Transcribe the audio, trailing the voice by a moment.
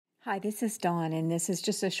Hi, this is Dawn, and this is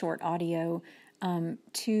just a short audio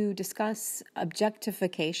to discuss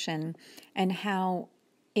objectification and how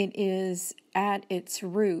it is at its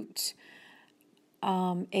root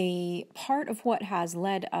a part of what has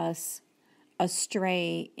led us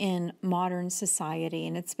astray in modern society,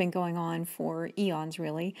 and it's been going on for eons,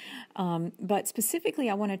 really. But specifically,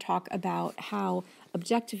 I want to talk about how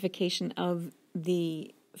objectification of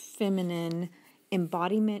the feminine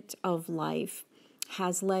embodiment of life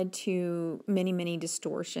has led to many, many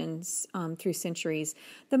distortions through centuries.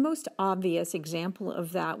 The most obvious example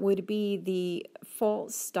of that would be the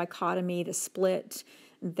false dichotomy, the split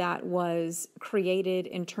that was created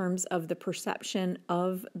in terms of the perception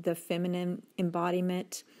of the feminine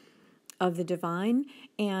embodiment of the divine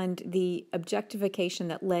and the objectification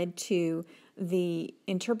that led to the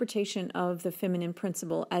interpretation of the feminine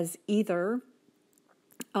principle as either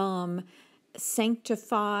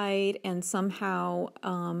sanctified and somehow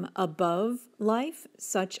above life,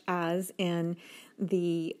 such as in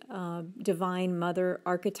the divine mother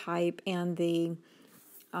archetype and the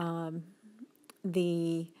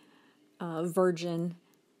virgin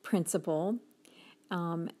principle.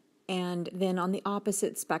 And then on the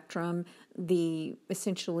opposite spectrum, the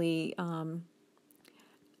essentially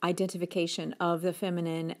identification of the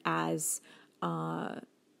feminine as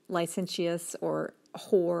licentious or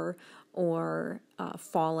whore or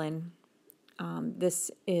fallen.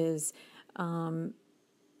 This is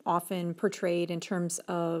often portrayed in terms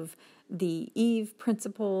of the Eve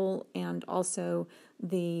principle and also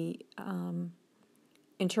the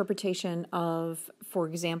interpretation of, for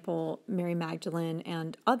example, Mary Magdalene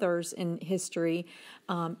and others in history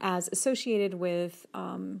as associated with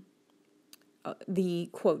the,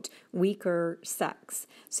 quote, weaker sex.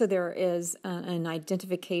 So there is an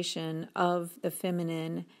identification of the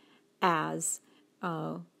feminine as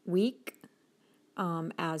weak,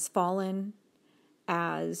 as fallen,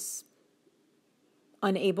 as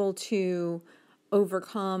unable to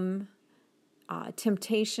overcome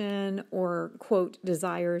temptation or, quote,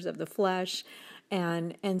 desires of the flesh.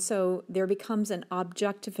 And so there becomes an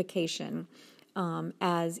objectification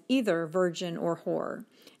as either virgin or whore,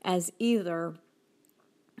 as either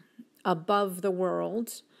above the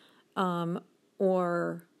world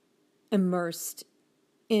or immersed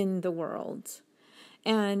in the world.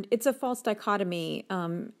 And it's a false dichotomy,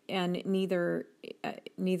 and neither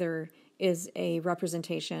is a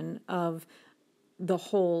representation of the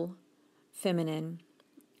whole feminine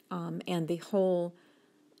and the whole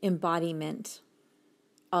embodiment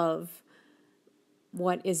of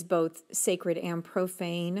what is both sacred and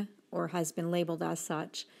profane, or has been labeled as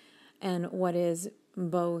such, and what is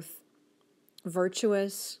both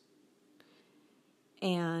virtuous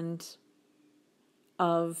and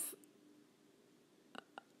of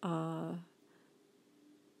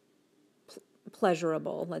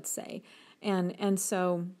pleasurable, let's say. And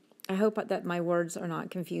so I hope that my words are not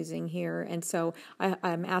confusing here. And so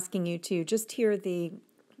I'm asking you to just hear the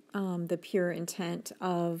pure intent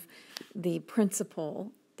of the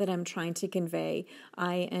principle that I'm trying to convey.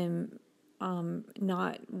 I am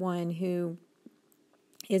not one who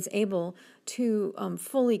is able to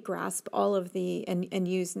fully grasp all of the and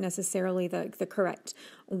use necessarily the correct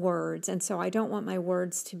words, and so I don't want my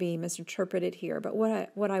words to be misinterpreted here. But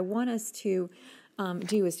what I want us to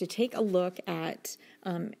do is to take a look at,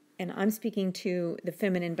 and I'm speaking to the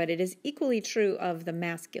feminine, but it is equally true of the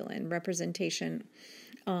masculine representation,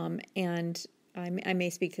 and I may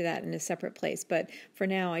speak to that in a separate place. But for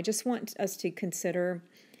now, I just want us to consider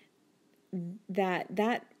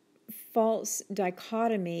that false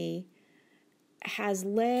dichotomy has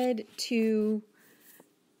led to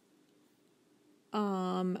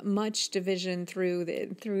much division through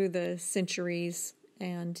the centuries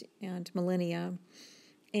and millennia,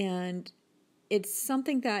 and it's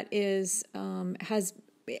something that is has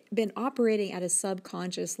been operating at a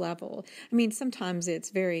subconscious level. I mean, sometimes it's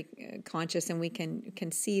very conscious, and we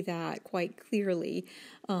can see that quite clearly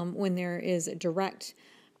when there is a direct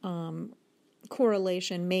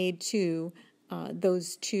correlation made to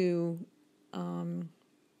those two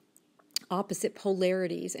opposite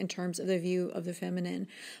polarities in terms of the view of the feminine.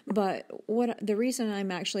 But the reason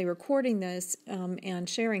I'm actually recording this and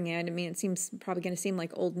sharing it, I mean, it seems probably going to seem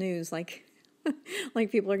like old news, like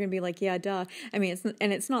like people are going to be like, yeah, duh. I mean,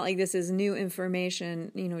 it's not like this is new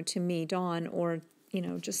information, to me, Dawn, or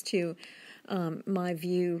just to my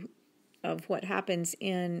view of what happens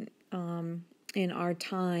in our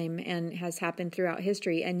time and has happened throughout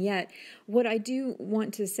history. And yet, what I do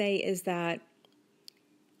want to say is that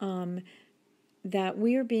that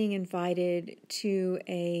we are being invited to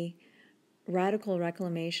a radical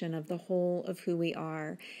reclamation of the whole of who we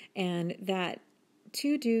are, and that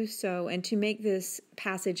to do so and to make this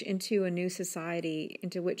passage into a new society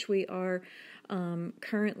into which we are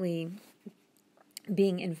currently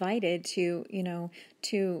being invited to,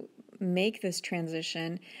 to make this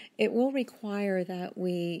transition, it will require that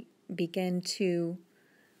we begin to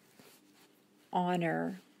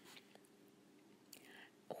honor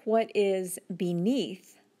what is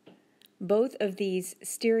beneath both of these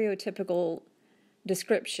stereotypical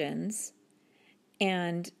descriptions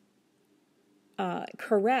and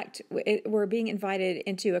we're being invited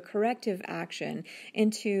into a corrective action,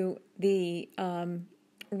 into the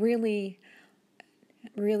really,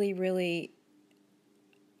 really, really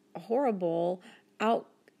horrible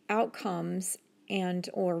outcomes and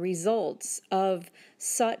or results of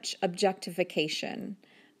such objectification,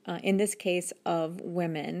 in this case of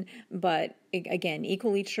women, but again,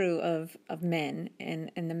 equally true of men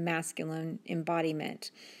and the masculine embodiment.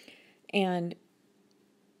 And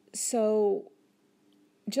so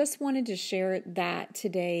just wanted to share that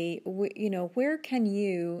today. Where can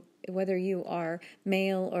you, whether you are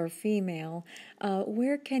male or female,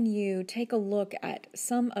 where can you take a look at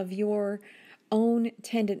some of your own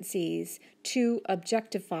tendencies to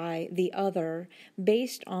objectify the other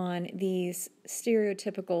based on these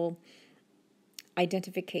stereotypical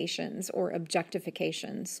identifications or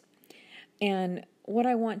objectifications? And what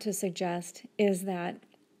I want to suggest is that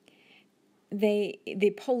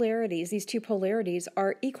the polarities, these two polarities,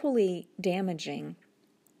 are equally damaging.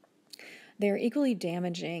 They're equally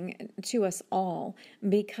damaging to us all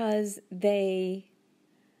because they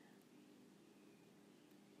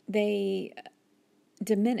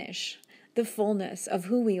diminish the fullness of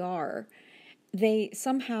who we are. They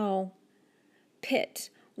somehow pit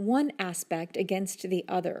one aspect against the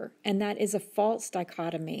other, and that is a false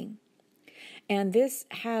dichotomy. And this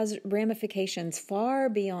has ramifications far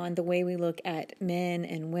beyond the way we look at men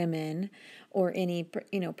and women or any,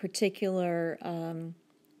 particular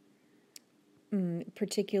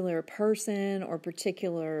person or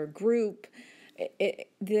particular group.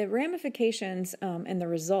 The ramifications and the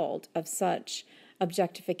result of such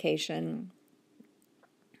objectification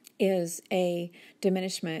is a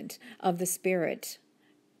diminishment of the spirit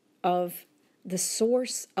of the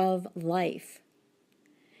source of life.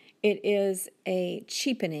 It is a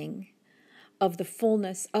cheapening of the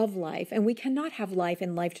fullness of life, and we cannot have life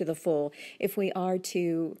and life to the full if we are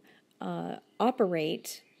to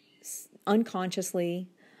operate unconsciously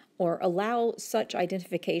or allow such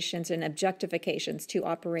identifications and objectifications to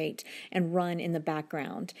operate and run in the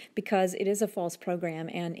background, because it is a false program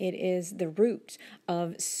and it is the root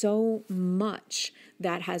of so much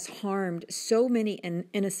that has harmed so many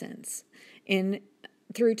innocents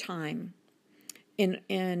through time.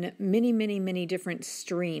 In many, many, many different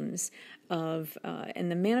streams of,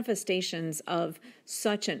 and the manifestations of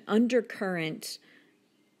such an undercurrent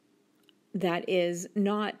that is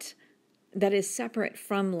separate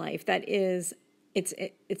from life, it's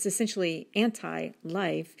essentially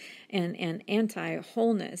anti-life and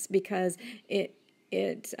anti-wholeness, because it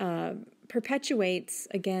perpetuates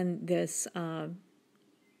again this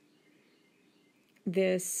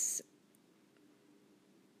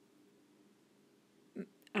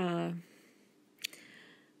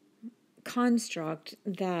construct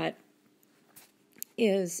that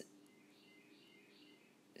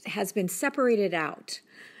has been separated out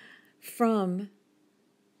from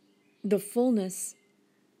the fullness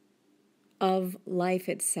of life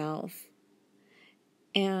itself.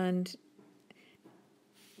 And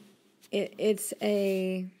it's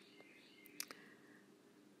a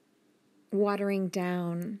watering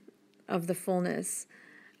down of the fullness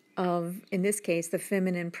of, in this case, the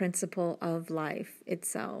feminine principle of life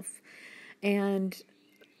itself. And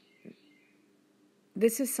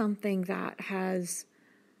this is something that has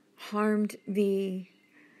harmed the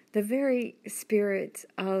very spirit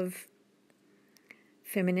of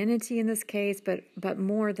femininity in this case, but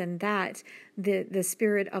more than that, the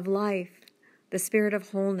spirit of life, the spirit of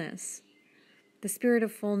wholeness, the spirit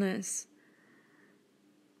of fullness.